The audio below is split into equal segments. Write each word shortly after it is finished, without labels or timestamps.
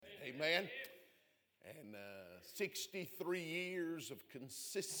Amen. And 63 years of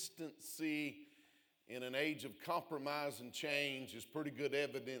consistency in an age of compromise and change is pretty good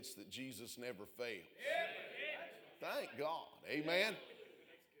evidence that Jesus never fails. Thank God. Amen.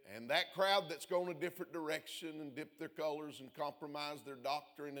 And that crowd that's gone a different direction and dipped their colors and compromised their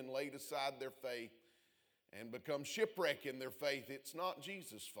doctrine and laid aside their faith and become shipwrecked in their faith, it's not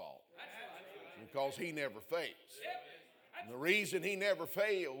Jesus' fault, because he never fails. And the reason he never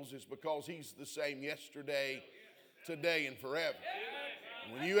fails is because he's the same yesterday, today, and forever.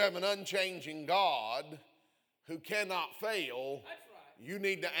 When you have an unchanging God who cannot fail, you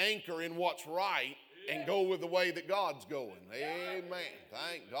need to anchor in what's right and go with the way that God's going. Amen.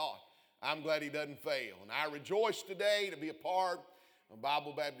 Thank God. I'm glad he doesn't fail. And I rejoice today to be a part of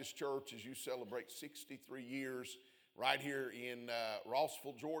Bible Baptist Church as you celebrate 63 years right here in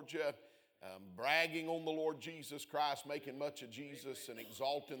Rossville, Georgia, bragging on the Lord Jesus Christ, making much of Jesus and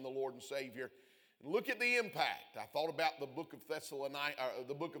exalting the Lord and Savior. And look at the impact. I thought about the book of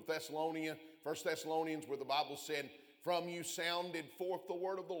Thessalonians, 1 Thessalonians, where the Bible said, "From you sounded forth the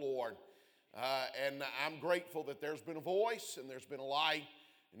word of the Lord." And I'm grateful that there's been a voice and there's been a light,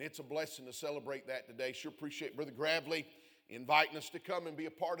 and it's a blessing to celebrate that today. Sure appreciate Brother Gravely inviting us to come and be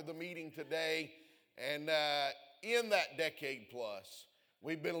a part of the meeting today. And in that decade plus,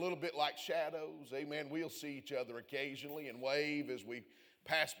 we've been a little bit like shadows. Amen. We'll see each other occasionally and wave as we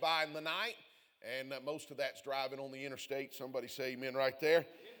pass by in the night. And most of that's driving on the interstate. Somebody say amen right there.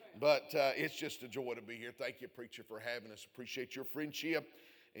 But it's just a joy to be here. Thank you, preacher, for having us. Appreciate your friendship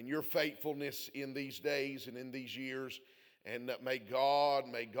and your faithfulness in these days and in these years. And may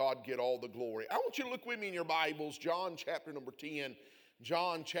God get all the glory. I want you to look with me in your Bibles, John chapter number 10.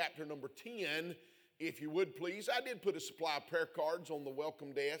 John chapter number 10, if you would please. I did put a supply of prayer cards on the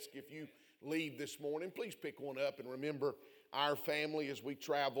welcome desk. If you leave this morning, please pick one up and remember our family as we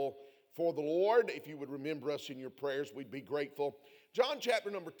travel for the Lord. If you would remember us in your prayers, we'd be grateful. John chapter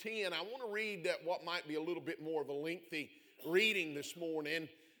number 10, I want to read what might be a little bit more of a lengthy reading this morning.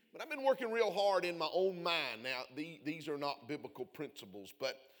 But I've been working real hard in my own mind. Now, these are not biblical principles,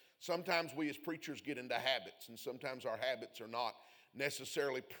 but sometimes we as preachers get into habits, and sometimes our habits are not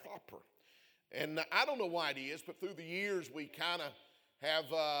necessarily proper. And I don't know why it is, but through the years we kind of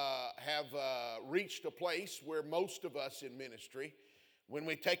have reached a place where most of us in ministry, when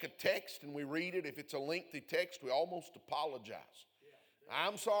we take a text and we read it, if it's a lengthy text, we almost apologize.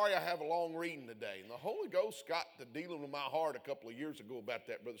 I'm sorry I have a long reading today. And the Holy Ghost got to dealing with my heart a couple of years ago about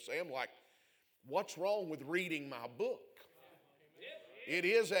that, Brother Sam. Like, what's wrong with reading my book? It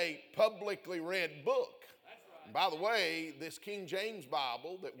is a publicly read book. And by the way, this King James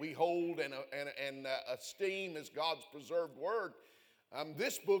Bible that we hold and esteem as God's preserved word,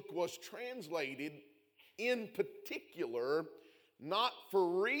 this book was translated in particular not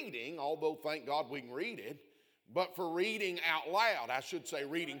for reading, although thank God we can read it, but for reading out loud. I should say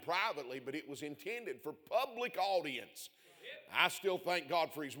reading privately, but it was intended for public audience. I still thank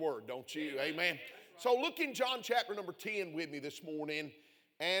God for his word, don't you? Amen. So look in John chapter number 10 with me this morning,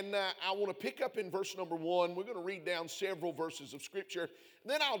 and I want to pick up in verse number 1. We're going to read down several verses of scripture.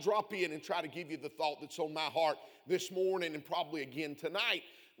 Then I'll drop in and try to give you the thought that's on my heart this morning and probably again tonight.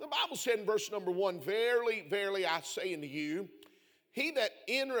 The Bible said in verse number 1, "Verily, verily, I say unto you, he that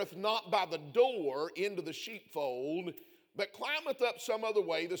entereth not by the door into the sheepfold, but climbeth up some other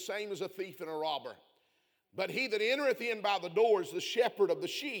way, the same is a thief and a robber. But he that entereth in by the door is the shepherd of the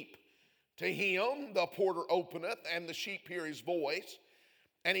sheep. To him the porter openeth, and the sheep hear his voice.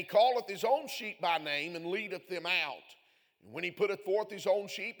 And he calleth his own sheep by name, and leadeth them out. And when he putteth forth his own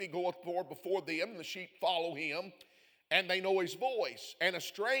sheep, he goeth forth before them, and the sheep follow him, and they know his voice. And a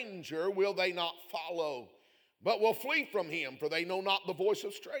stranger will they not follow, but will flee from him, for they know not the voice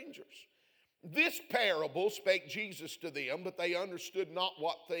of strangers. This parable spake Jesus to them, but they understood not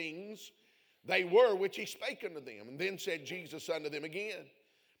what things they were which he spake unto them. And then said Jesus unto them again,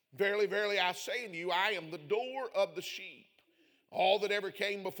 Verily, verily, I say unto you, I am the door of the sheep. All that ever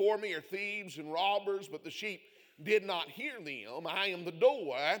came before me are thieves and robbers, but the sheep did not hear them. I am the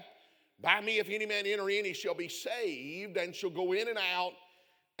door. By me, if any man enter in, he shall be saved, and shall go in and out,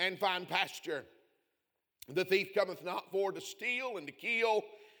 and find pasture. The thief cometh not for to steal and to kill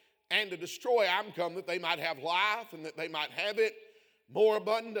and to destroy. I'm come that they might have life, and that they might have it more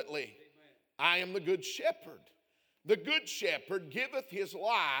abundantly. Amen. I am the good shepherd. The good shepherd giveth his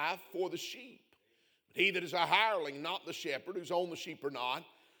life for the sheep. But he that is a hireling, not the shepherd, whose own the sheep are not,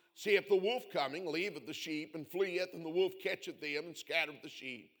 seeth the wolf coming, leaveth the sheep, and fleeth, and the wolf catcheth them, and scattereth the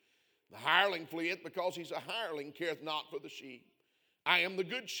sheep. The hireling fleeth, because he's a hireling, careth not for the sheep. I am the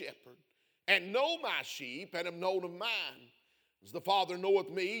good shepherd, and know my sheep, and am known of mine. As the Father knoweth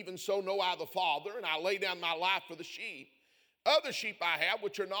me, even so know I the Father, and I lay down my life for the sheep. Other sheep I have,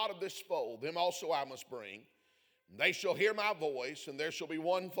 which are not of this fold, them also I must bring. And they shall hear my voice, and there shall be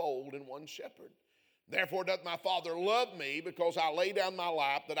one fold and one shepherd. Therefore doth my Father love me, because I lay down my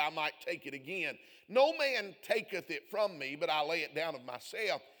life that I might take it again. No man taketh it from me, but I lay it down of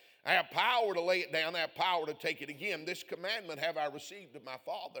myself. I have power to lay it down, I have power to take it again. This commandment have I received of my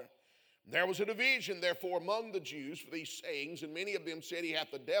Father. There was a division, therefore, among the Jews for these sayings, and many of them said, He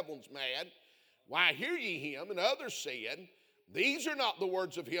hath the devils mad. Why hear ye him? And others said, These are not the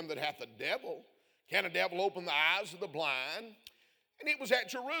words of him that hath the devil. Can a devil open the eyes of the blind? And it was at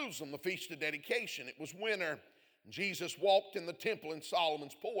Jerusalem, the feast of dedication. It was winter. Jesus walked in the temple in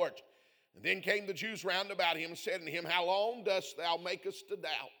Solomon's porch. And then came the Jews round about him and said unto him, How long dost thou make us to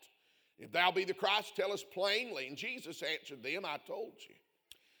doubt? If thou be the Christ, tell us plainly. And Jesus answered them, I told you.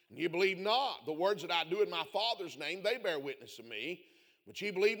 And ye believe not. The words that I do in my Father's name, they bear witness of me. But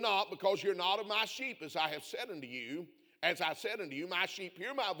ye believe not, because you're not of my sheep, as I have said unto you. As I said unto you, my sheep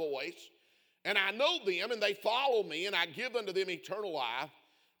hear my voice, and I know them, and they follow me, and I give unto them eternal life.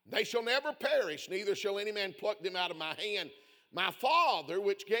 They shall never perish, neither shall any man pluck them out of my hand. My Father,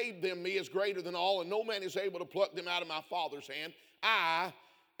 which gave them me, is greater than all, and no man is able to pluck them out of my Father's hand. I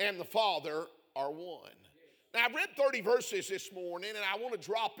and the Father are one. Now, I've read 30 verses this morning, and I want to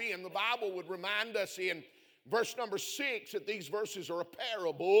drop in. The Bible would remind us in verse number 6 that these verses are a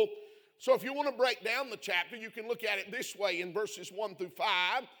parable. So if you want to break down the chapter, you can look at it this way. In verses 1 through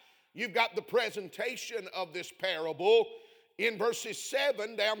 5, you've got the presentation of this parable. In verses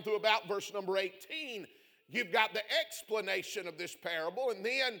 7 down to about verse number 18, you've got the explanation of this parable. And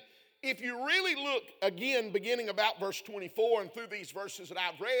then if you really look again, beginning about verse 24 and through these verses that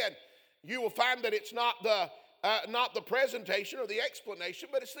I've read, you will find that it's not the presentation or the explanation,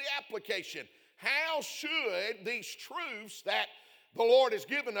 but it's the application. How should these truths that the Lord has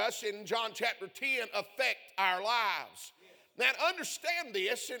given us in John chapter 10 affect our lives? Now, understand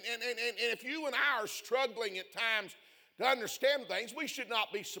this, and if you and I are struggling at times to understand things, we should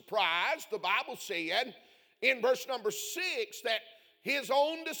not be surprised. The Bible said in verse number 6 that his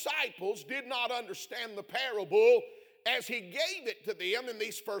own disciples did not understand the parable as he gave it to them in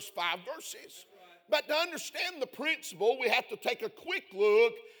these first 5 verses. But to understand the principle, we have to take a quick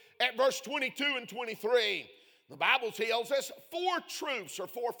look at verse 22 and 23. The Bible tells us 4 truths or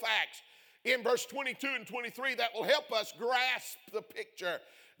 4 facts in verse 22 and 23 that will help us grasp the picture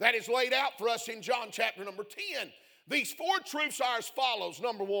that is laid out for us in John chapter number 10. These 4 truths are as follows.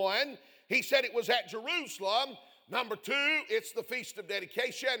 Number 1, he said it was at Jerusalem. Number 2, it's the feast of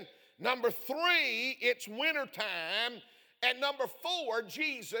dedication. Number 3, it's wintertime. And number 4,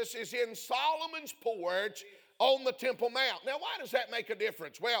 Jesus is in Solomon's porch on the Temple Mount. Now, why does that make a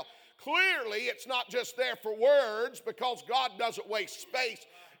difference? Well, clearly it's not just there for words, because God doesn't waste space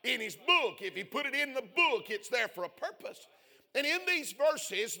in his book. If he put it in the book, it's there for a purpose. And in these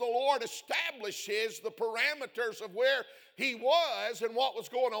verses, the Lord establishes the parameters of where he was and what was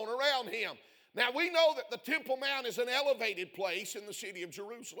going on around him. Now, we know that the Temple Mount is an elevated place in the city of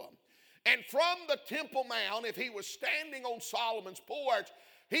Jerusalem. And from the Temple Mount, if he was standing on Solomon's porch,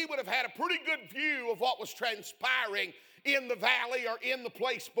 he would have had a pretty good view of what was transpiring in the valley or in the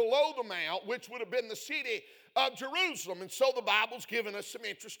place below the mount, which would have been the city of Jerusalem. And so the Bible's given us some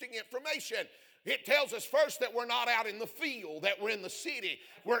interesting information. It tells us first that we're not out in the field, that we're in the city.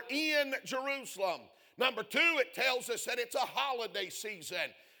 We're in Jerusalem. Number 2, it tells us that it's a holiday season.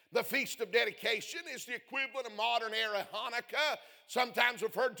 The Feast of Dedication is the equivalent of modern era Hanukkah, sometimes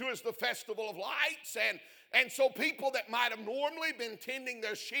referred to as the Festival of Lights. And so people that might have normally been tending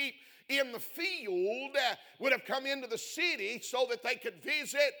their sheep in the field would have come into the city so that they could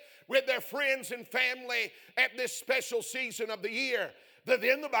visit with their friends and family at this special season of the year.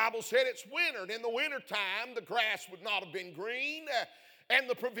 Then the Bible said it's winter, and in the wintertime the grass would not have been green, and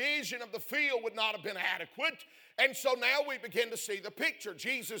the provision of the field would not have been adequate. And so now we begin to see the picture.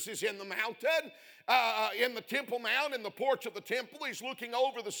 Jesus is in the mountain, in the Temple Mount, in the porch of the temple. He's looking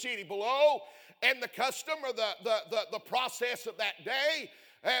over the city below. And the custom or the process of that day,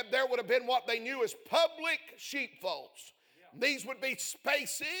 there would have been what they knew as public sheepfolds. These would be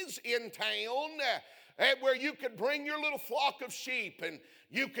spaces in town where you could bring your little flock of sheep and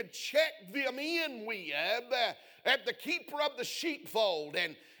you could check them in with the keeper of the sheepfold.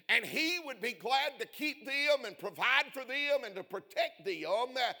 And he would be glad to keep them and provide for them and to protect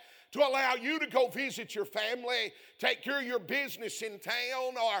them, to allow you to go visit your family, take care of your business in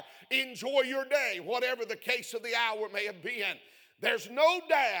town, or enjoy your day, whatever the case of the hour may have been. There's no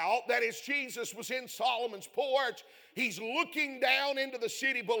doubt that as Jesus was in Solomon's porch, he's looking down into the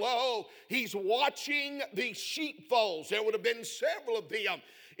city below. He's watching these sheepfolds. There would have been several of them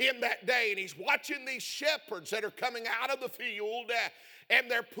in that day. And he's watching these shepherds that are coming out of the field. And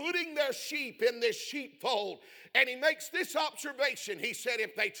they're putting their sheep in this sheepfold. And he makes this observation. He said,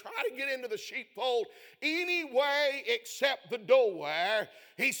 if they try to get into the sheepfold any way except the door,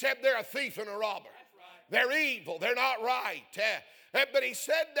 he said they're a thief and a robber. They're evil. They're not right. But he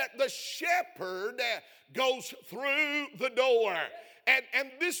said that the shepherd goes through the door.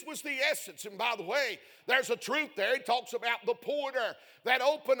 And this was the essence. And by the way, there's a truth there. He talks about the porter that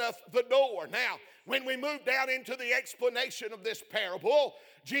openeth the door. Now, when we move down into the explanation of this parable,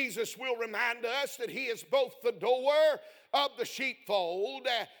 Jesus will remind us that he is both the door of the sheepfold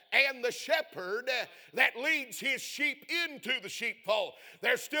and the shepherd that leads his sheep into the sheepfold.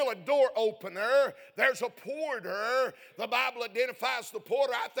 There's still a door opener. There's a porter. The Bible identifies the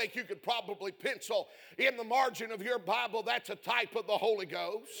porter. I think you could probably pencil in the margin of your Bible, that's a type of the Holy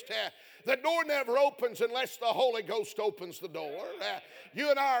Ghost. The door never opens unless the Holy Ghost opens the door. You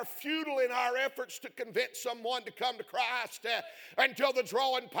and I are futile in our efforts to convince someone to come to Christ until the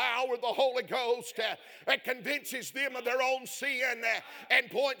drawing power of the Holy Ghost convinces them of their own sin and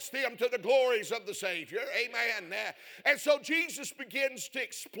points them to the glories of the Savior. Amen. And so Jesus begins to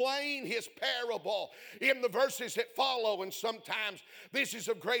explain his parable in the verses that follow. And sometimes this is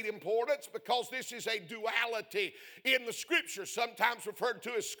of great importance because this is a duality in the Scripture, sometimes referred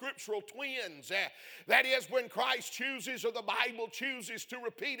to as scriptural twins. That is, when Christ chooses or the Bible chooses to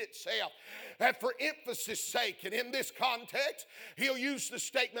repeat itself for emphasis sake. And in this context, he'll use the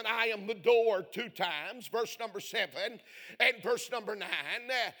statement, I am the door, 2 times, verse number 7 and verse number 9.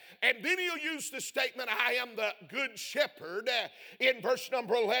 And then he'll use the statement, I am the good shepherd, in verse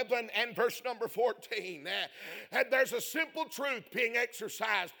number 11 and verse number 14. And there's a simple truth being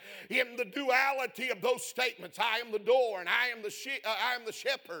exercised in the duality of those statements. I am the door and I am the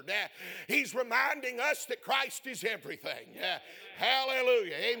shepherd. He's reminding us that Christ is everything.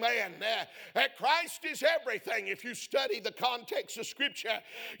 Hallelujah. Amen. Christ is everything. If you study the context of Scripture,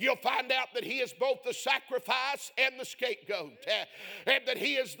 you'll find out that he is both the sacrifice and the scapegoat, and that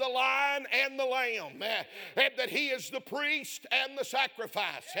he is the lion and the lamb, and that he is the priest and the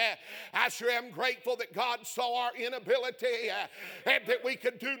sacrifice. I sure am grateful that God saw our inability, and that we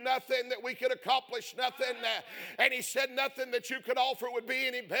could do nothing, that we could accomplish nothing, and he said nothing that you could offer would be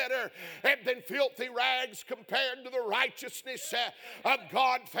any better than filthy rags compared to the righteousness of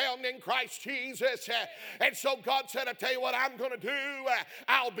God found in Christ Jesus. And so God said, I tell you what I'm going to do.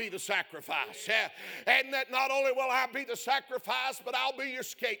 I'll be the sacrifice. And that not only will I be the sacrifice, but I'll be your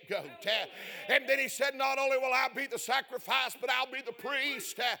scapegoat. And then he said, not only will I be the sacrifice, but I'll be the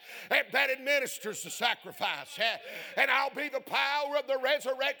priest that administers the sacrifice. And I'll be the power of the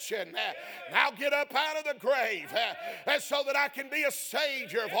resurrection. And I'll get up out of the grave so that I can be a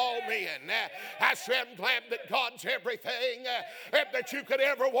savior of all men. I sure am glad that God's everything that you could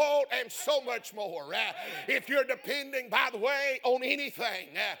ever want and so much more. If you're depending, by the way, on anything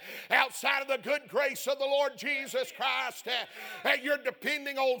outside of the good grace of the Lord Jesus Christ, you're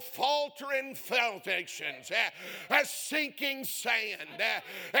depending on faltering foundations, sinking sand.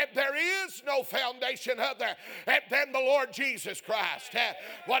 There is no foundation other than the Lord Jesus Christ.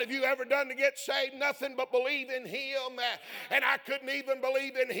 What have you ever done to get saved? Nothing but believe in him. And I couldn't even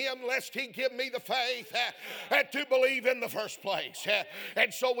believe in him lest he give me the faith to believe in the first place.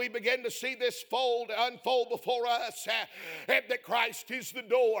 And so we begin to see this unfold before us, that Christ is the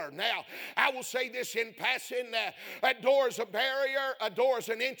door. Now, I will say this in passing. A door is a barrier, a door is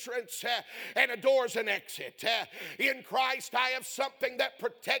an entrance, and a door is an exit. In Christ, I have something that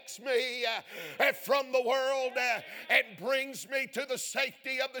protects me from the world and brings me to the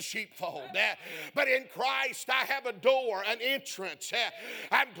safety of the sheepfold. But in Christ, I have a door, an entrance.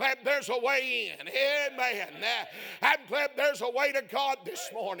 I'm glad there's a way in. Amen. I'm glad there's a way to God this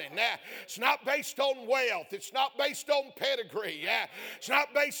morning. It's not based on wealth. It's not based on pedigree. It's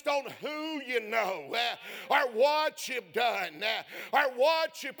not based on who you know or what you've done or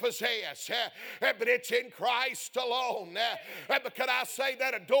what you possess. But it's in Christ alone. But could I say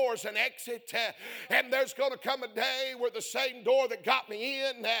that a door is an exit? And there's going to come a day where the same door that got me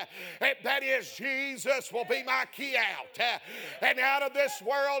in, that is Jesus, will be my key out. And out of this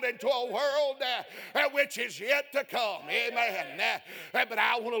world world into a world which is yet to come. Amen. But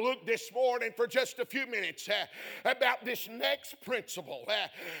I want to look this morning for just a few minutes about this next principle.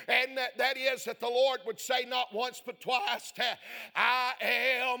 And that is that the Lord would say not once but twice, I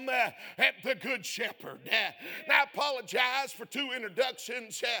am the good shepherd. Now I apologize for two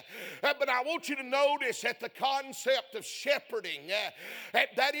introductions, but I want you to notice that the concept of shepherding,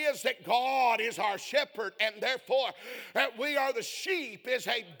 that is that God is our shepherd and therefore we are the sheep, is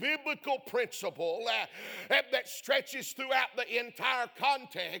a biblical principle that stretches throughout the entire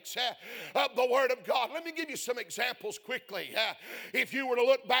context of the Word of God. Let me give you some examples quickly. If you were to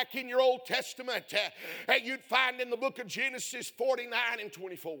look back in your Old Testament, you'd find in the book of Genesis 49 and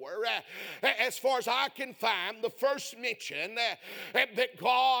 24, as far as I can find, the first mention that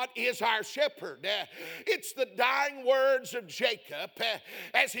God is our shepherd. It's the dying words of Jacob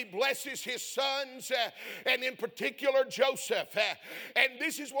as he blesses his sons, and in particular Joseph. And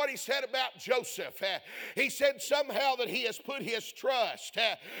this is what he said about Joseph. He said somehow that he has put his trust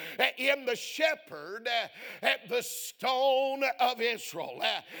in the shepherd, the stone of Israel.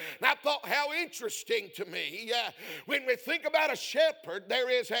 And I thought how interesting to me, when we think about a shepherd, there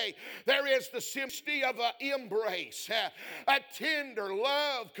is the simplicity of an embrace, a tender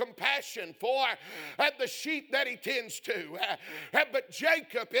love, compassion for the sheep that he tends to. But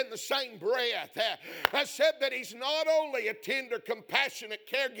Jacob, in the same breath, said that he's not only a tender, compassionate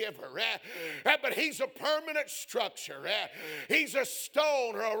caregiver, but he's a permanent structure. He's a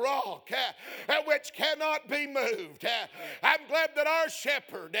stone or a rock which cannot be moved. I'm glad that our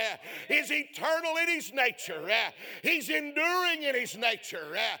shepherd is eternal in his nature. He's enduring in his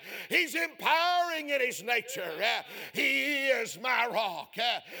nature. He's empowering in his nature. He is my rock.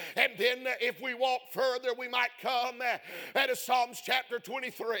 And then if we walk further, we might come to Psalms chapter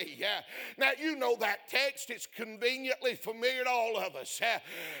 23. Now you know that text. It's conveniently familiar to all of us.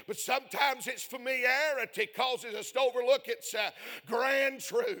 But sometimes its familiarity causes us to overlook its grand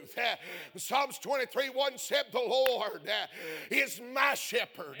truth. Psalms 23:1 said, the Lord is my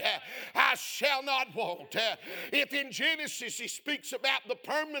shepherd. I shall not want. If in Genesis he speaks about the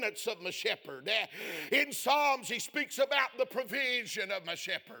permanence of my shepherd, in Psalms he speaks about the provision of my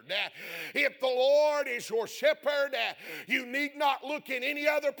shepherd. If the Lord is your shepherd, you need not look in any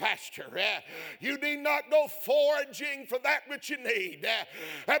other pasture. You need not go foraging for that which you need,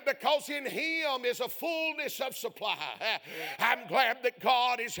 because in him is a fullness of supply. I'm glad that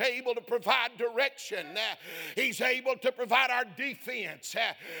God is able to provide direction. He's able to provide our defense.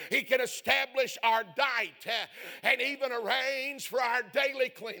 He can establish our diet and even arrange for our daily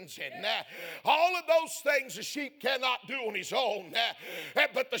cleansing. All of those things the sheep cannot do on his own,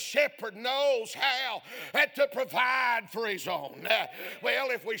 but the shepherd knows how to provide for his own. Well,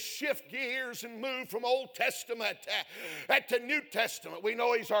 if we shift gears and move from Old Testament to New Testament, we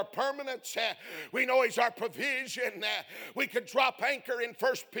know he's our permanence. We know he's our provision. We could drop anchor in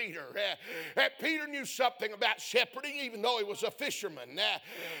 1 Peter. Peter knew something about shepherding, even though he was a fisherman,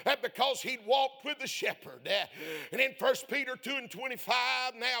 because he'd walked with the shepherd. And in 1 Peter 2 and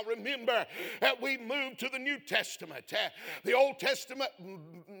 25, now remember, we moved to the New Testament. The Old Testament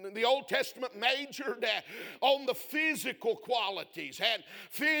majored on the physical qualities and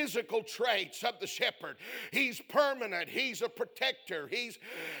physical traits of the shepherd. He's permanent. He's a protector. He's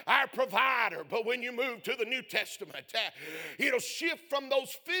our provider. But when you move to the New Testament, it'll shift from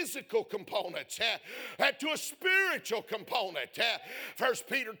those physical components to a spiritual component. 1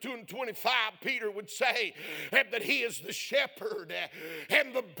 Peter 2 and 25, Peter would say that he is the shepherd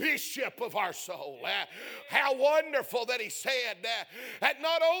and the bishop of our soul. How wonderful that he said that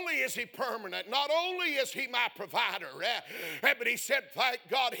not only is he permanent, not only is he my provider, but he said, thank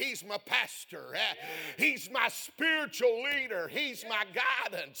God, he's my pastor. He's my spiritual leader. He's my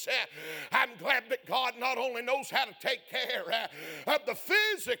guidance. I'm glad that God not only knows how to take care of the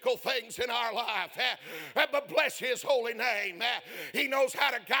physical things in our life, but bless his holy name, he knows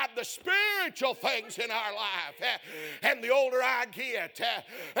how to guide the spiritual things in our life. And the older I get,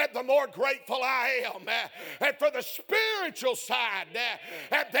 the more grateful I am for the spiritual side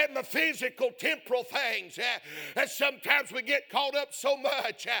than the physical temporal things. And sometimes we get caught up so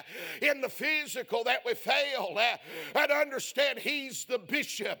much in the physical that we fail to understand he's the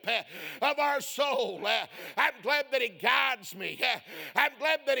bishop of our soul. I'm glad that he guides me. I'm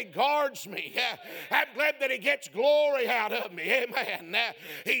glad that he guards me. I'm glad that he gets glory out of me. Amen.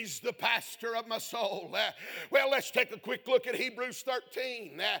 He's the pastor of my soul. Well, let's take a quick look at Hebrews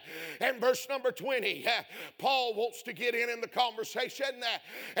 13 and verse number 20. Paul wants to get in the conversation,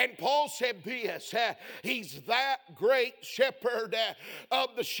 and Paul said this, he's that great shepherd of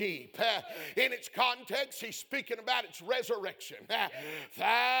the sheep. In its context, he's speaking about its resurrection. resurrection.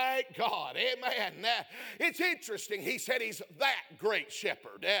 Thank God. Amen. It's interesting. He said he's that great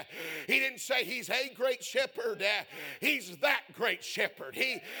shepherd. He didn't say he's a great shepherd. He's that great shepherd.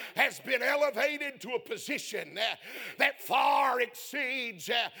 He has been elevated to a position that far exceeds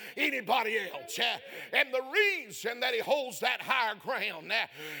anybody else. And the reason that he holds that higher ground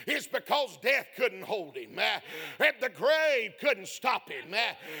is because death couldn't hold him. And the grave couldn't stop him.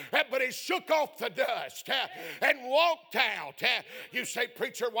 But he shook off the dust and walked out. You say,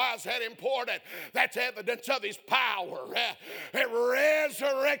 preacher, why is that important? That's evidence of his power.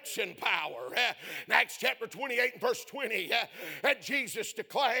 Resurrection power. In Acts chapter 28 and verse 20, Jesus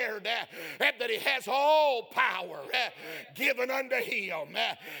declared that he has all power given unto him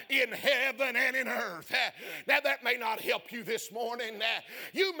in heaven and in earth. Now that may not help you this morning.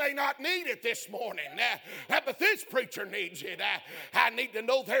 You may not need it this morning. But this preacher needs it. I need to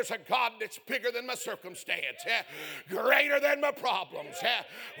know there's a God that's bigger than my circumstance, greater than my problems,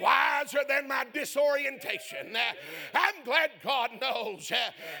 wiser than my disorientation. I'm glad God knows.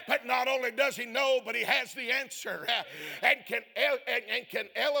 But not only does he know, but he has the answer and can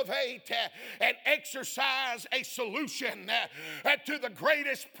elevate and exercise a solution to the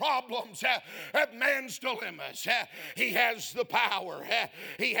greatest problems of man's dilemmas. He has the power.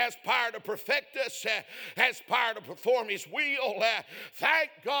 He has power to perfect us, has power to perform his will. Thank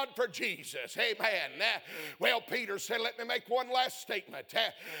God for Jesus. Amen. Well, Peter said, let me make one last statement.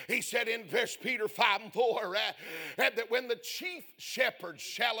 He said in 1 Peter 5 and 4 that when the chief shepherd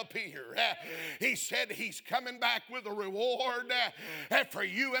shall appear, he said he's coming back with a reward for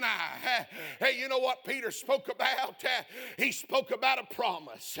you and I. Hey, you know what Peter spoke about? He spoke about a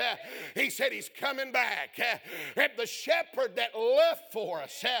promise. He said he's coming back. And the shepherd that left for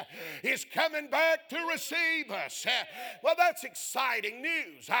us is coming back to receive us. Well, that's exciting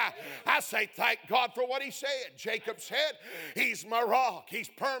news. I say thank God for what he said. Jacob said he's my rock. He's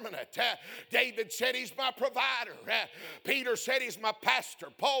permanent. David said he's my provider. Peter said he's my pastor.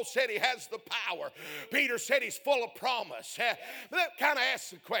 Paul said he has the power. Peter said he's full of promise. That kind of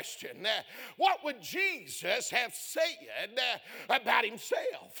asks the question, what would Jesus have said about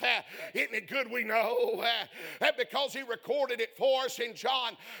himself? Isn't it good we know? Because he recorded it for us in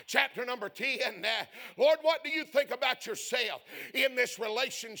John chapter number 10. Lord, what do you think about yourself in this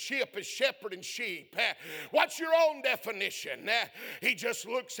relationship as shepherd and sheep? What's your own definition? He just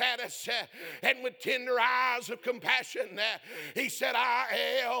looks at us and with tender eyes of compassion, he said, I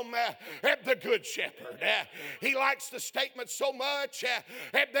am the good shepherd. He likes the statement so much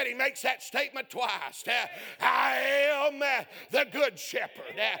that he makes that statement twice. I am the good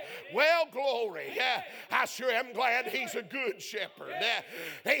shepherd. Well, glory. I sure am glad he's a good shepherd.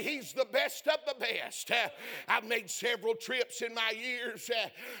 He's the best of the best. I've made several trips in my years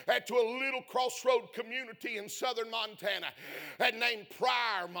to a little crossroad community in southern Montana named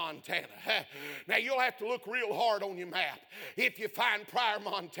Pryor, Montana. Now, you'll have to look real hard on your map if you find Pryor,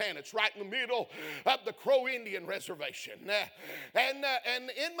 Montana. It's right in the middle of the Crow Indian Reservation. And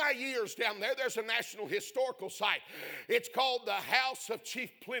in my years down there, there's a national historical site. It's called the House of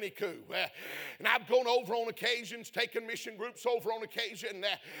Chief Plentycoo. And I've gone over on occasions, taken mission groups over on occasion,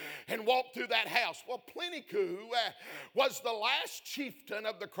 and walked through that house. Well, Plentycoo was the last chieftain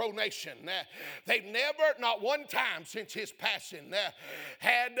of the Crow Nation. They've never, not one time since his passing,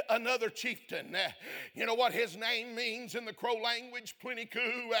 had another chieftain. You know what his name means in the Crow language,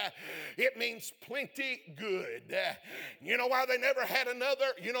 Plentycoo? It means plenty good. You know why they never had another?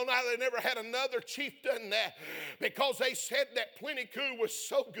 You know why they never had another chieftain? Because they said that Plentycoo was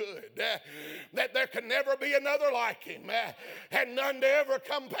so good that there could never be another like him, and none to ever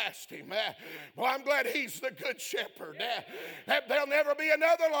come past him. Well, I'm glad he's the good shepherd. There'll never be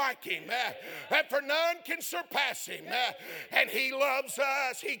another like him, for none can surpass him. And he loves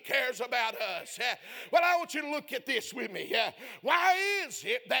us. He cares about us. Well, I want you to look at this with me. Why is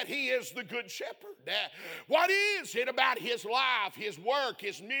it that he is the good shepherd? What is it about his life, his work,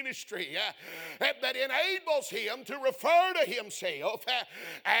 his ministry that enables him to refer to himself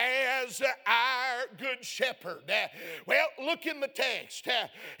as our good shepherd? Well, look in the text.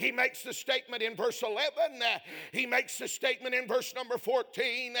 He makes the statement in verse 11. He makes the statement in verse number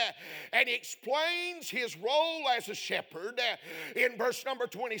 14. And he explains his role as a shepherd in verse number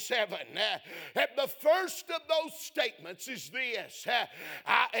 27. The first of those statements is this: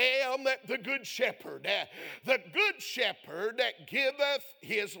 I am the good shepherd. The good shepherd that giveth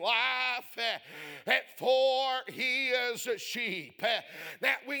his life for his sheep.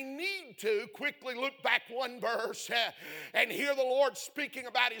 Now, we need to quickly look back one verse and hear the Lord speaking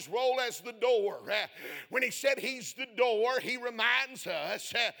about his role as the door. When he said he's the door, he reminds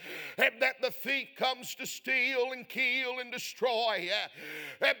us that the thief comes to steal and and kill and destroy.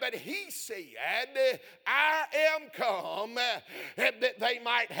 But he said, I am come that they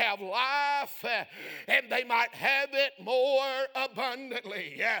might have life and they might have it more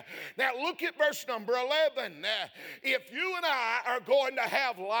abundantly. Now look at verse number 11. If you and I are going to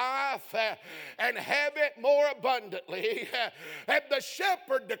have life and have it more abundantly, the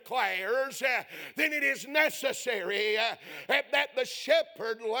shepherd declares, then it is necessary that the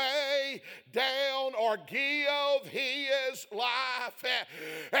shepherd lay down or give his life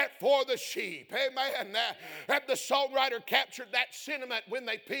for the sheep. Amen. The songwriter captured that sentiment when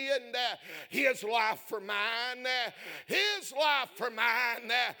they penned his life for mine. His life for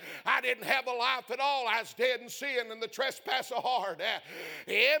mine. I didn't have a life at all. I was dead in sin and the trespass of heart.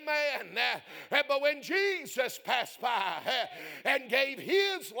 Amen. But when Jesus passed by and gave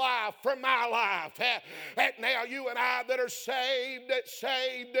his life for my life, and now you and I that are saved,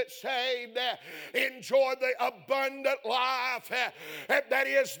 enjoy the abundant life that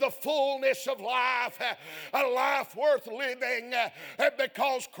is the fullness of life, a life worth living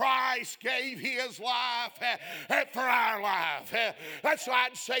because Christ gave his life for our life. That's why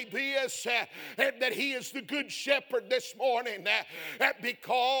I'd say this, that he is the good shepherd this morning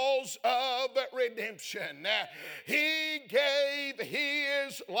because of redemption. He gave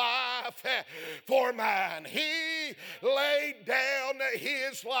his life for mine. He laid down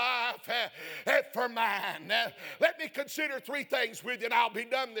his life for mine. Let me consider three things with you and I'll be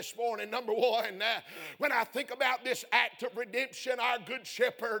done this morning. Number one, when I think about this act of redemption, our good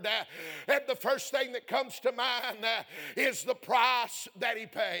shepherd, the first thing that comes to mind is the price that he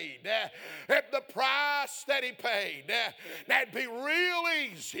paid. The price that he paid. Now it'd be real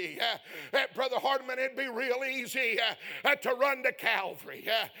easy, Brother Hardeman, it'd be real easy to run to Calvary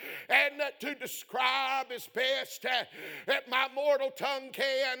and to describe as best that my mortal tongue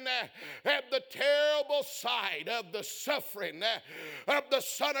can the terrible sight of the suffering of the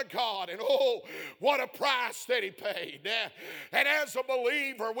Son of God. And oh, what a price that he paid. And as a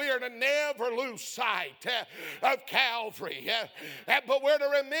believer, we are to never lose sight of Calvary. But we're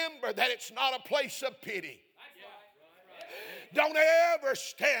to remember that it's not a place of pity. Don't ever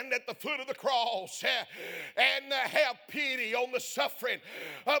stand at the foot of the cross and have pity on the suffering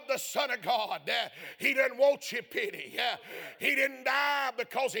of the Son of God. He didn't want your pity. He didn't die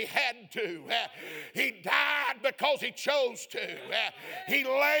because he had to. He died because he chose to. He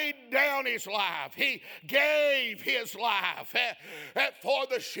laid down his life. He gave his life for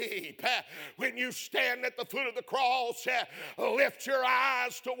the sheep. When you stand at the foot of the cross, lift your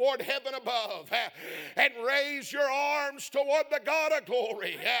eyes toward heaven above and raise your arms toward the God of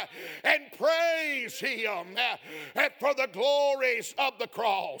glory and praise him for the glories of the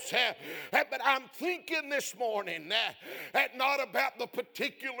cross. But I'm thinking this morning not about the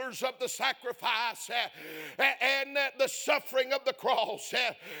particulars of the sacrifice and the suffering of the cross,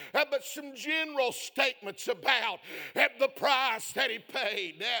 but some general statements about the price that he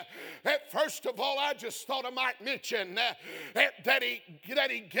paid. First of all, I just thought I might mention that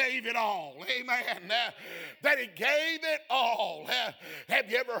he gave it all. Amen. That he gave it all.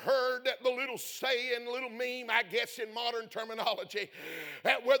 Have you ever heard the little saying, little meme, I guess in modern terminology,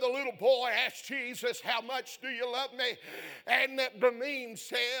 where the little boy asked Jesus, how much do you love me? And the meme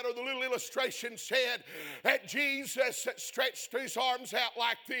said, or the little illustration said, that Jesus stretched his arms out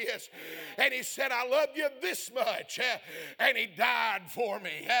like this, and he said, I love you this much, and he died for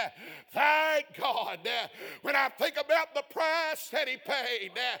me. Thank God. When I think about the price that he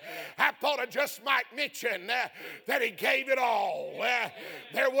paid, I thought I just might mention that he gave it all.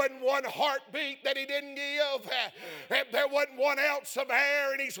 There wasn't one heartbeat that he didn't give. There wasn't one ounce of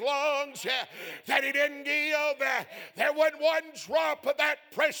air in his lungs that he didn't give. There wasn't one drop of that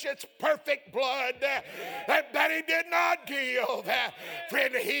precious, perfect blood that he did not give.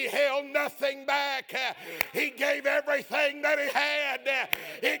 Friend, he held nothing back. He gave everything that he had.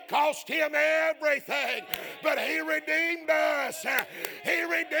 It cost him everything, but he redeemed us. He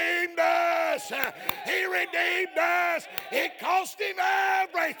redeemed us. He redeemed us. It cost him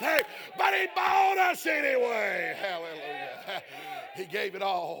everything, but he bought us anyway. Hallelujah. He gave it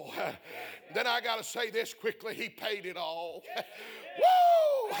all. Then I got to say this quickly. He paid it all.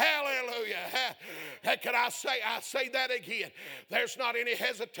 Woo! Hallelujah. Can I say that again? There's not any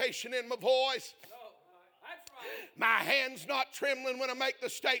hesitation in my voice. My hand's not trembling when I make the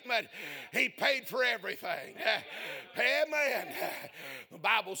statement, He paid for everything. Amen. The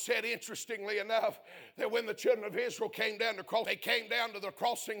Bible said, interestingly enough, that when the children of Israel came down to cross, they came down to the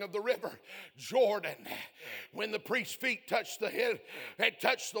crossing of the river Jordan. When the priest's feet touched the head, had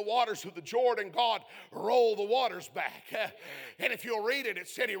touched the waters of the Jordan, God rolled the waters back. And if you'll read it, it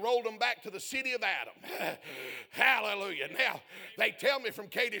said He rolled them back to the city of Adam. Hallelujah. Now, they tell me from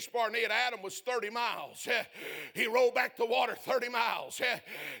Kadesh Barnea, Adam was 30 miles. He rolled back the water 30 miles.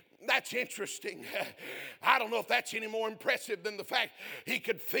 That's interesting. I don't know if that's any more impressive than the fact He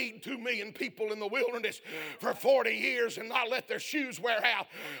could feed 2 million people in the wilderness for 40 years and not let their shoes wear out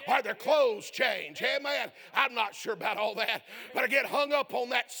or their clothes change. Amen. I'm not sure about all that, but I get hung up on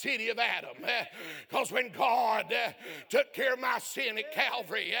that city of Adam. Because when God took care of my sin at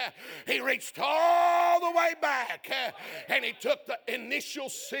Calvary, He reached all the way back and He took the initial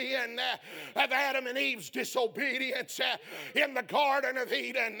sin of Adam and Eve's disobedience in the Garden of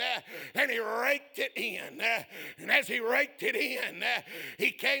Eden, and He raked it in. And as He raked it in,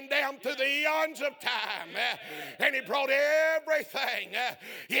 He came down to the eons of time, and He brought everything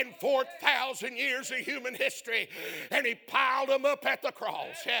in 4,000 years of human history, and He piled them up at the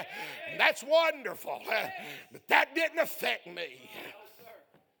cross. That's wonderful, but that didn't affect me.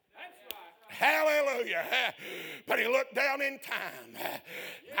 Hallelujah. But He looked down in time.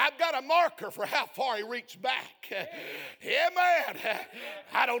 I've got a marker for how far He reached back. Amen.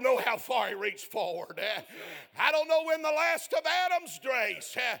 I don't know how far He reached forward. I don't know when the last of Adam's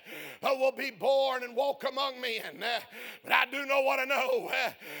race will be born and walk among men. But I do know what I know,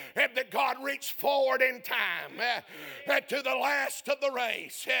 that God reached forward in time to the last of the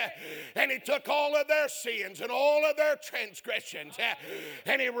race. And He took all of their sins and all of their transgressions,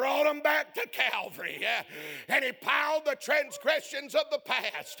 and He brought them back to Calvary, and He piled the transgressions of the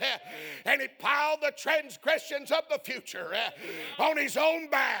past, and He piled the transgressions of the future on His own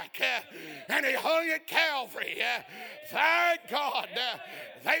back, and He hung at Calvary. Thank God.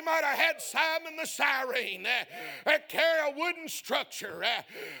 They might have had Simon the Cyrene carry a wooden structure,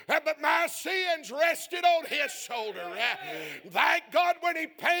 but my sins rested on His shoulder. Thank God when He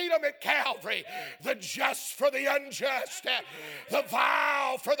paid them at Calvary, the just for the unjust, the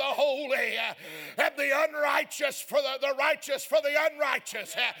vile for the holy, and the unrighteous for the righteous for the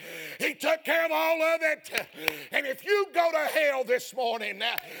unrighteous. He took care of all of it. And if you go to hell this morning,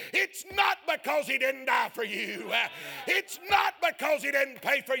 it's not because He didn't die for you. It's not because He didn't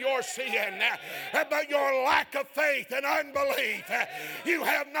pay for your sin, but your lack of faith and unbelief. You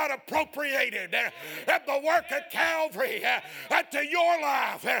have not appropriated the work of Calvary to your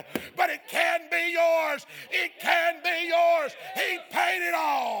life, but it can be yours. It can be yours. He paid it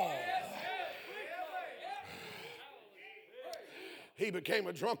all. He became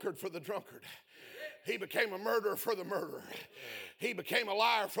a drunkard for the drunkard. He became a murderer for the murderer. He became a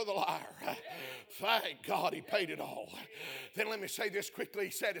liar for the liar. Thank God He paid it all. Then let me say this quickly.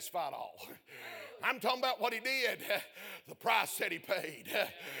 He satisfied all. I'm talking about what He did. The price that He paid.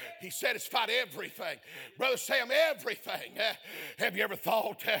 He satisfied everything. Brother Sam, everything. Have you ever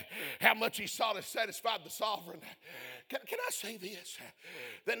thought how much He satisfied the sovereign? Can I say this?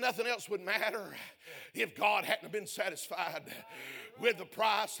 That nothing else would matter if God hadn't been satisfied with the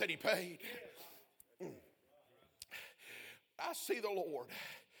price that He paid. I see the Lord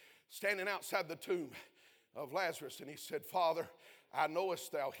standing outside the tomb of Lazarus, and He said, Father, I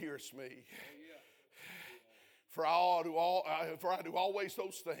knowest Thou hearest me. For I do always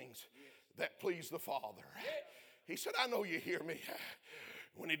those things that please the Father. He said, I know You hear me.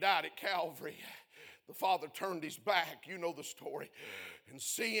 When He died at Calvary, the Father turned His back. You know the story. And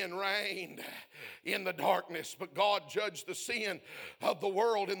sin reigned in the darkness. But God judged the sin of the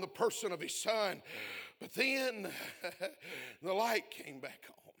world in the person of His Son. But then the light came back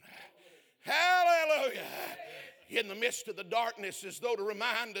on. Hallelujah. In the midst of the darkness, as though to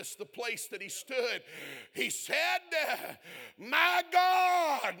remind us the place that He stood, He said, my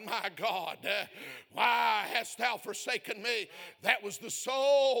God, why hast Thou forsaken me? That was the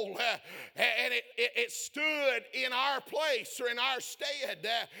soul, and it stood in our place or in our stead,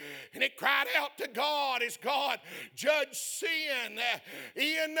 and it cried out to God as God judged sin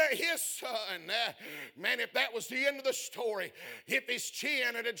in His Son. Man, if that was the end of the story, if His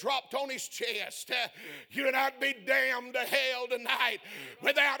chin had dropped on His chest, you and I'd be damned to hell tonight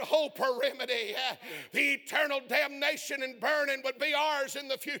without hope or remedy. The eternal damnation and burning would be ours in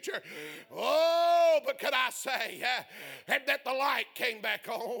the future. Oh, but could I say that the light came back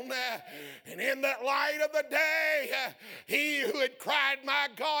on, and in that light of the day, he who had cried, my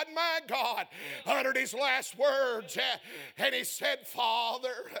God, uttered his last words, and he said,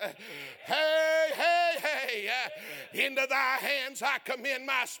 Father, hey, into thy hands I commend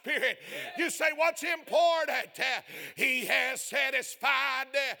my spirit. You say, what's important? He has satisfied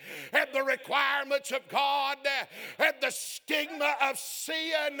the requirements of God, and the stigma of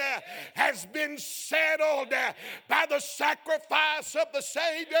sin has been settled by the sacrifice of the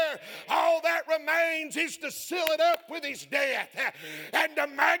Savior. All that remains is to seal it up with his death and to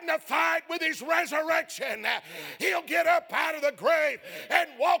magnify it with his resurrection. He'll get up out of the grave and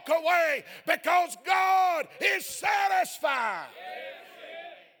walk away because God is satisfied.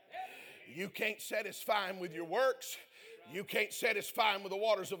 You can't satisfy him with your works. You can't satisfy him with the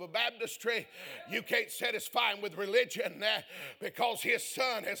waters of a baptistry. You can't satisfy him with religion because his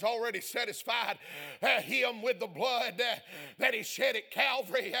Son has already satisfied him with the blood that he shed at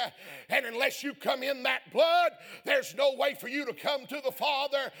Calvary. And unless you come in that blood, there's no way for you to come to the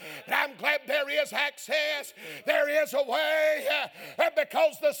Father. And I'm glad there is access. There is a way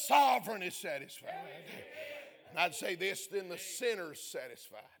because the sovereign is satisfied. And I'd say this, then the sinner's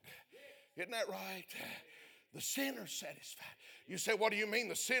satisfied. Isn't that right? The sinner's satisfied. You say, what do you mean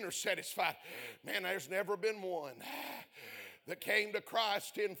the sinner's satisfied? Man, there's never been one that came to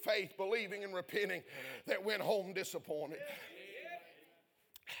Christ in faith, believing and repenting, that went home disappointed.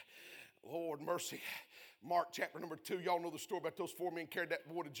 Lord mercy. Mark chapter number 2, y'all know the story about those 4 men carried that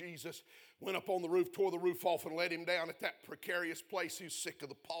boy to Jesus, went up on the roof, tore the roof off and let him down at that precarious place. He was sick of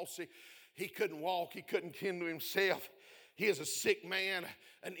the palsy. He couldn't walk. He couldn't tend to himself. He is a sick man,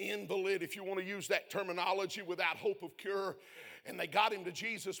 an invalid, if you want to use that terminology, without hope of cure. And they got him to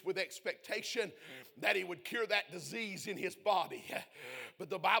Jesus with expectation that he would cure that disease in his body. But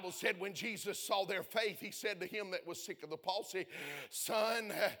the Bible said when Jesus saw their faith, he said to him that was sick of the palsy,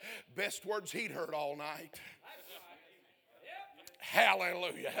 son, best words he'd heard all night.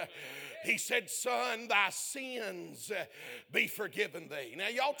 Hallelujah. He said, son, thy sins be forgiven thee. Now,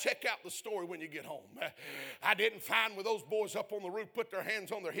 y'all check out the story when you get home. I didn't find where those boys up on the roof put their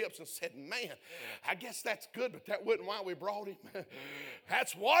hands on their hips and said, man, I guess that's good, but that wasn't why we brought him.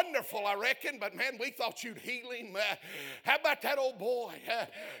 That's wonderful, I reckon, but man, we thought you'd heal him. How about that old boy?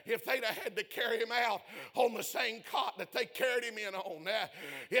 If they'd have had to carry him out on the same cot that they carried him in on,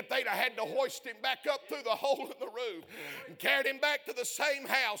 if they'd have had to hoist him back up through the hole in the roof and carried him back to the same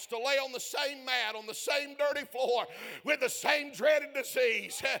house to lay on the same mat, on the same dirty floor, with the same dreaded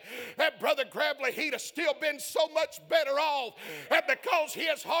disease, Brother Grabley, he'd have still been so much better off because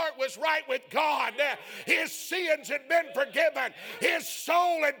his heart was right with God. His sins had been forgiven. His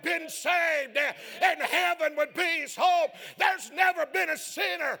soul had been saved, and heaven would be his home. There's never been a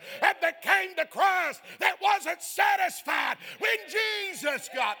sinner that came to Christ that wasn't satisfied when Jesus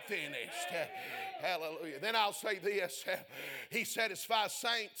got finished. Hallelujah. Then I'll say this. He satisfies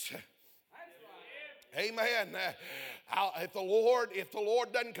saints. Amen. If the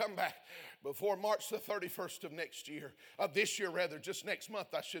Lord doesn't come back before March the 31st of this year, just next month,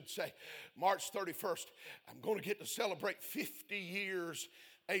 I should say, March 31st, I'm going to get to celebrate 50 years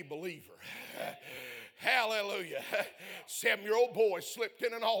a believer. Hallelujah. 7-year-old boy slipped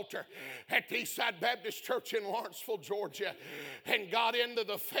in an altar at the Eastside Baptist Church in Lawrenceville, Georgia, and got into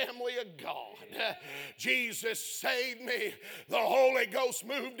the family of God. Jesus saved me. The Holy Ghost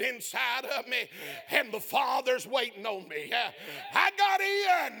moved inside of me, and the Father's waiting on me. I got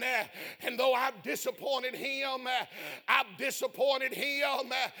in, and though I've disappointed him,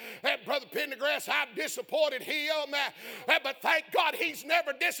 Brother Pendergrass, I've disappointed him, but thank God he's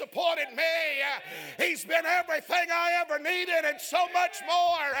never disappointed me. He's been everything I ever needed and so much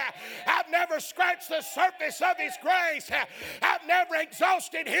more. I've never scratched the surface of his grace. I've never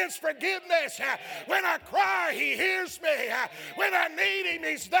exhausted his forgiveness. When I cry, he hears me. When I need him,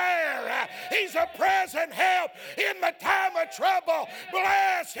 he's there. He's a present help in the time of trouble.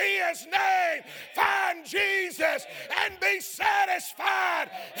 Bless his name. Find Jesus and be satisfied.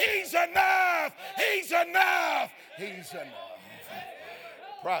 He's enough. He's enough. He's enough.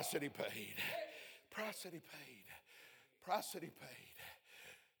 Price that he paid. Price that he paid. Price that he paid.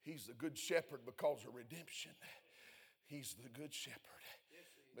 He's the good shepherd because of redemption. He's the good shepherd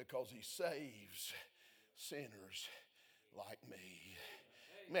because he saves sinners like me.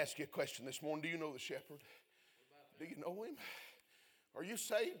 Let me ask you a question this morning. Do you know the shepherd? Do you know him? Are you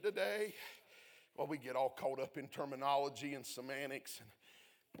saved today? Well, we get all caught up in terminology and semantics.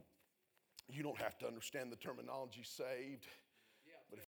 You don't have to understand the terminology saved.